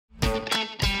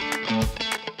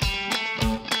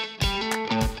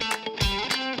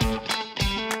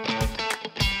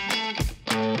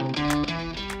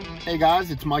Hey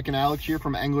guys, it's Mike and Alex here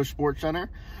from English Sports Center.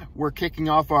 We're kicking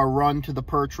off our run to the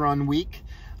Perch Run week.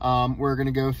 We're going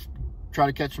to go try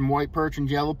to catch some white perch and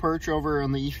yellow perch over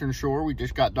on the eastern shore. We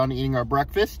just got done eating our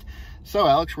breakfast. So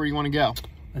Alex, where do you want to go?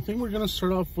 I think we're going to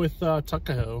start off with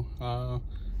Tuckahoe.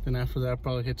 Then after that,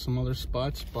 probably hit some other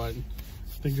spots. But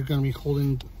I think you're going to be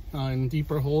holding in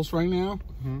deeper holes right now.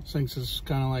 Since it's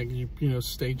kind of like, you know,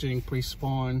 staging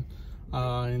pre-spawn.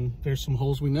 And there's some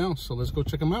holes we know. So let's go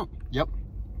check them out. Yep.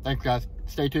 Thanks guys.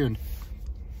 Stay tuned.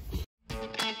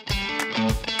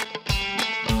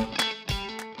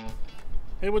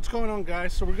 Hey, what's going on,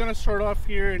 guys? So we're gonna start off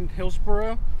here in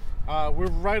Hillsboro.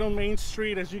 We're right on Main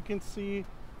Street. As you can see,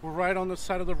 we're right on the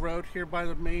side of the road here by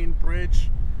the main bridge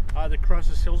that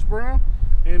crosses Hillsboro.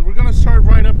 And we're gonna start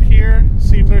right up here,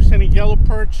 see if there's any yellow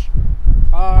perch,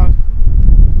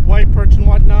 white perch and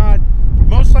whatnot. We're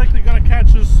most likely gonna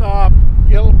catch this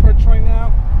yellow perch right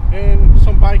now, and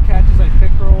some bycatches like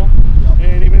pickerel,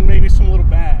 and even maybe some little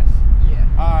bass.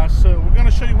 Yeah. So we're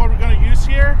gonna show you what we're gonna use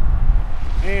here,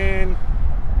 and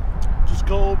just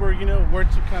go over, you know, where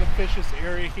to kind of fish this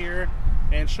area here,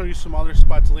 and show you some other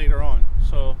spots later on.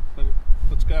 So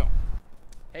let's go.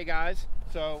 Hey guys,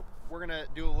 so we're gonna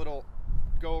do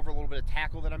go over a little bit of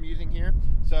tackle that I'm using here.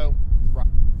 So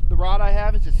the rod I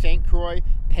have is a St. Croix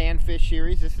Panfish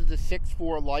series. This is the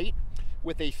 6'4" light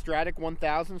with a Stratic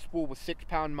 1000 spool with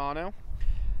 6-pound mono.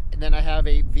 And then I have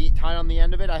a tied on the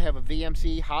end of it, I have a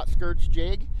VMC Hot Skirts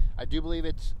jig. I do believe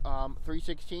it's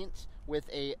 3/16 with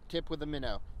a tip with a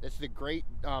minnow. This is a great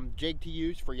jig to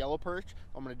use for yellow perch.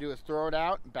 What I'm going to do is throw it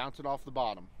out and bounce it off the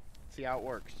bottom. See how it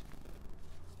works.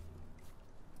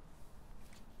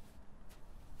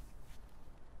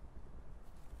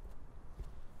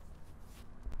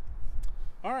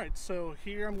 Alright, so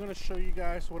here I'm going to show you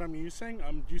guys what I'm using.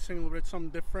 I'm using a little bit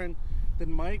something different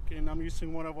than Mike, and I'm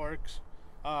using one of our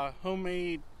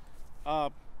homemade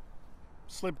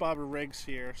slip bobber rigs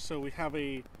here. So we have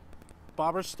a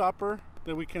bobber stopper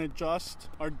that we can adjust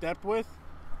our depth with,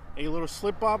 a little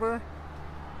slip bobber,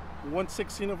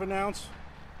 1/16 of an ounce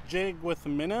jig with a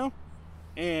minnow,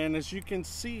 and as you can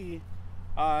see,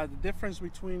 the difference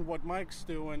between what Mike's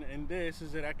doing and this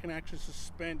is that I can actually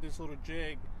suspend this little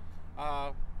jig,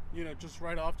 you know, just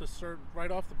right off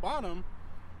the bottom,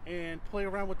 and play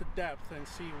around with the depth and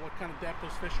see what kind of depth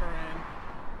those fish are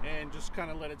in, and just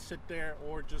kind of let it sit there,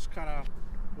 or just kind of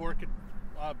work it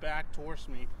back towards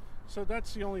me. So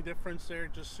that's the only difference there,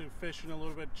 just to fish in a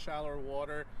little bit shallower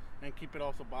water and keep it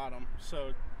off the bottom.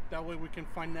 So that way we can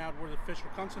find out where the fish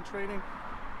are concentrating.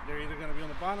 They're either going to be on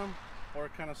the bottom or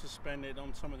kind of suspended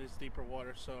on some of this deeper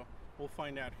water. So we'll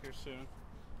find out here soon.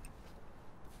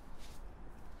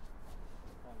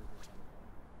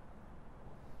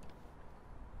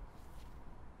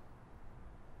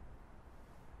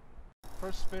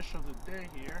 First fish of the day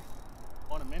here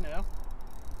on a minnow,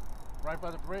 right by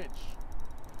the bridge.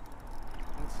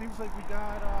 And it seems like we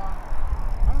got,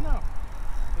 I don't know.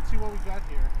 Let's see what we got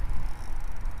here.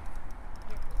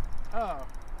 Oh,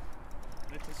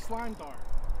 it's a slime dart.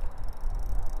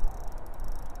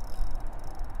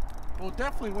 Well,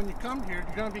 definitely when you come here,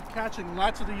 you're going to be catching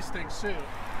lots of these things too.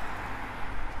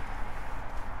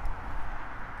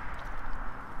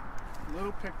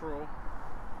 Little pickerel.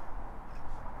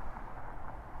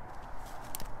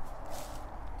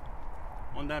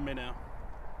 On that minnow.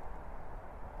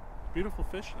 Beautiful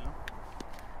fish now.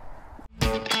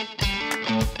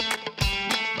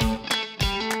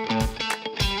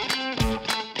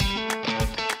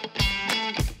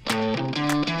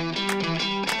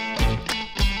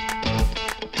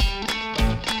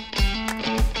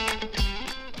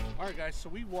 Alright guys, so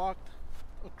we walked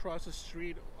across the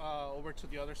street over to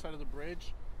the other side of the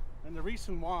bridge, and the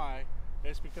reason why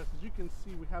is because, as you can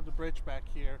see, we have the bridge back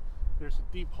here. There's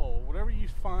a deep hole. Whatever you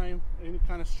find, any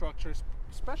kind of structures,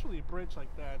 especially a bridge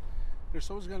like that, there's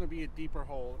always going to be a deeper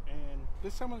hole. And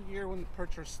this time of the year, when the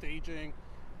perch are staging,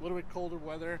 a little bit colder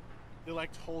weather, they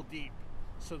like to hole deep.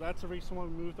 So that's the reason why we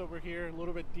moved over here, a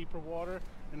little bit deeper water,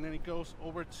 and then it goes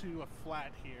over to a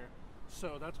flat here.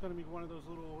 So that's going to be one of those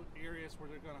little areas where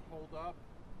they're going to hold up,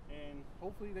 and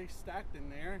hopefully they stacked in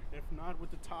there. If not,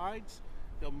 with the tides,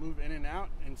 they'll move in and out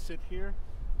and sit here.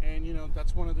 And you know,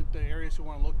 that's one of the areas you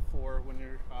want to look for when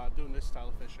you're doing this style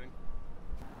of fishing.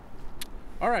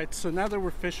 Alright, so now that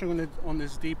we're fishing on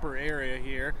this deeper area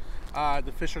here,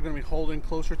 the fish are going to be holding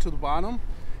closer to the bottom,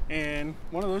 and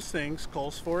one of those things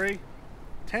calls for a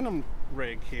tandem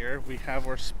rig here. We have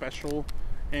our special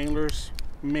anglers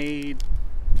made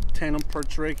tandem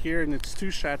perch rig here, and it's two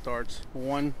shad darts,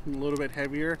 one a little bit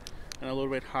heavier and a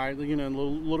little bit higher, you know, a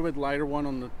little bit lighter one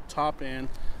on the top end.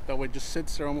 That way it just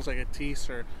sits there almost like a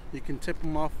teaser. You can tip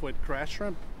them off with grass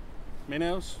shrimp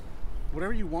minnows,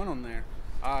 whatever you want on there.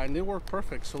 And they work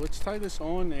perfect. So let's tie this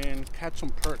on and catch some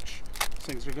perch. These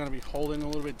things are going to be holding a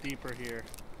little bit deeper here.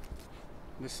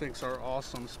 These things are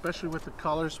awesome, especially with the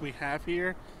colors we have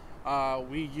here.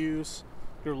 We use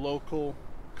your local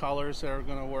colors that are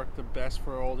going to work the best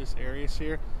for all these areas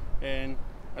here. And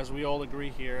as we all agree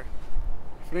here,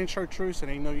 if it ain't chartreuse, it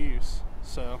ain't no use.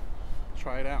 So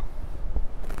try it out.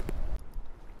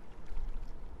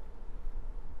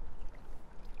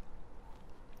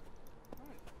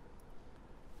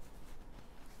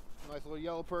 Nice little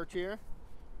yellow perch here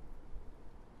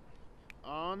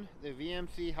on the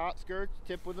VMC hot skirts,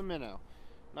 tip with a minnow.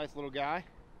 Nice little guy.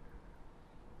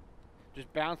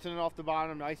 Just bouncing it off the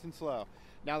bottom nice and slow.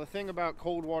 Now the thing about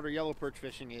cold water yellow perch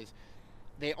fishing is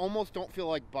they almost don't feel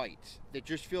like bites. It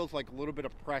just feels like a little bit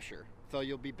of pressure. So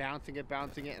you'll be bouncing it,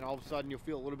 and all of a sudden you'll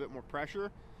feel a little bit more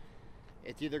pressure.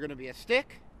 It's either going to be a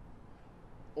stick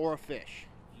or a fish.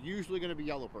 Usually going to be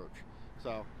yellow perch.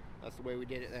 So that's the way we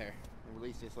did it there. And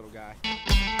release this little guy.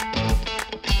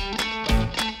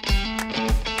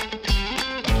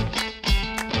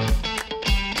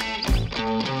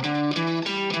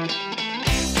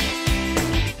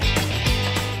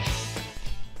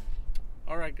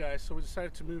 Alright guys, so we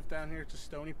decided to move down here to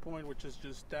Stony Point, which is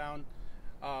just down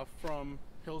from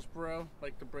Hillsboro,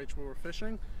 like the bridge we were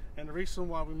fishing. And the reason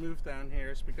why we moved down here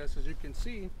is because, as you can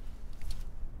see,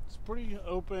 it's pretty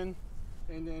open.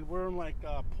 And then we're in like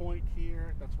a point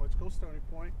here, that's why it's called Stony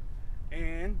Point.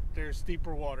 And there's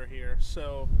deeper water here.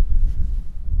 So,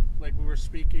 like we were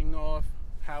speaking of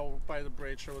how by the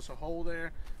bridge there was a hole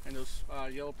there, and those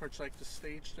yellow perch like to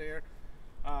stage there.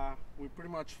 We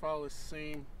pretty much follow the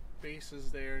same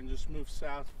bases there and just move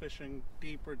south, fishing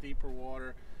deeper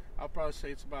water. I'll probably say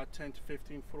it's about 10 to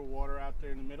 15 foot of water out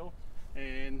there in the middle.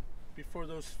 And before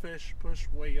those fish push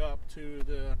way up to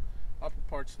the upper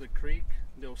parts of the creek,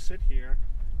 they'll sit here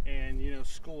and, you know,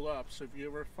 school up. So if you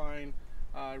ever find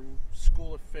a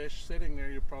school of fish sitting there,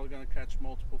 you're probably going to catch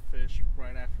multiple fish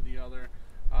right after the other.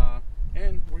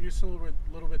 And we're using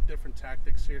a little bit different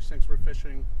tactics here since we're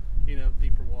fishing, you know,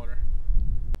 deeper water.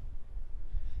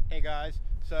 Hey guys,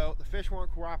 so the fish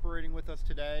weren't cooperating with us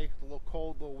today. It's a little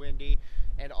cold, a little windy,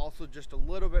 and also just a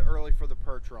little bit early for the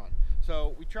perch run.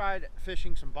 So we tried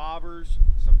fishing some bobbers,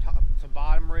 some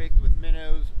bottom rigs with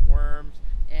minnows, worms,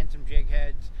 and some jig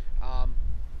heads.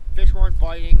 Fish weren't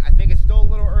biting. I think it's still a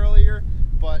little earlier,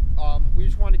 but we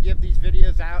just want to give these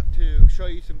videos out to show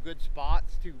you some good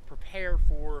spots to prepare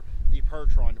for the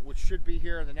perch run, which should be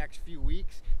here in the next few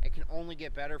weeks. It can only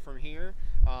get better from here.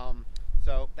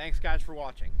 So thanks guys for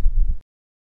watching.